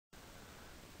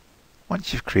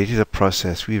Once you've created a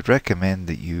process, we would recommend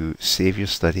that you save your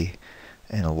study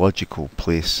in a logical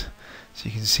place. So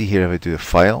you can see here if I do a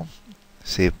file,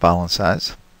 save balance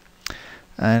as,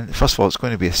 and first of all it's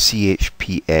going to be a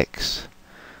CHPX,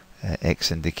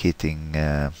 X indicating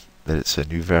that it's a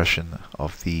new version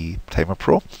of the Timer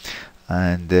Pro.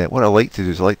 And what I like to do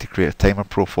is I like to create a Timer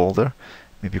Pro folder,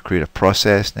 maybe create a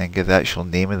process and then give the actual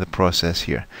name of the process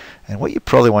here. And what you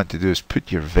probably want to do is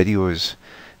put your videos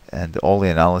and all the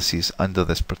analyses under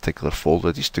this particular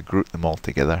folder just to group them all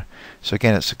together. So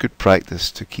again, it's a good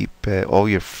practice to keep all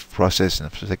your process in a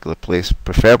particular place,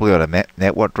 preferably on a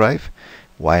network drive.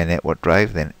 Why a network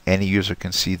drive? Then any user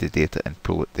can see the data and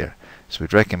pull it there. So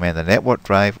we'd recommend a network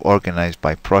drive organized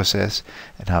by process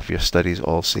and have your studies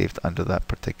all saved under that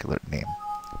particular name.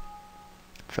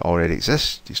 If it already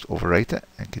exists, just overwrite it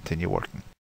and continue working.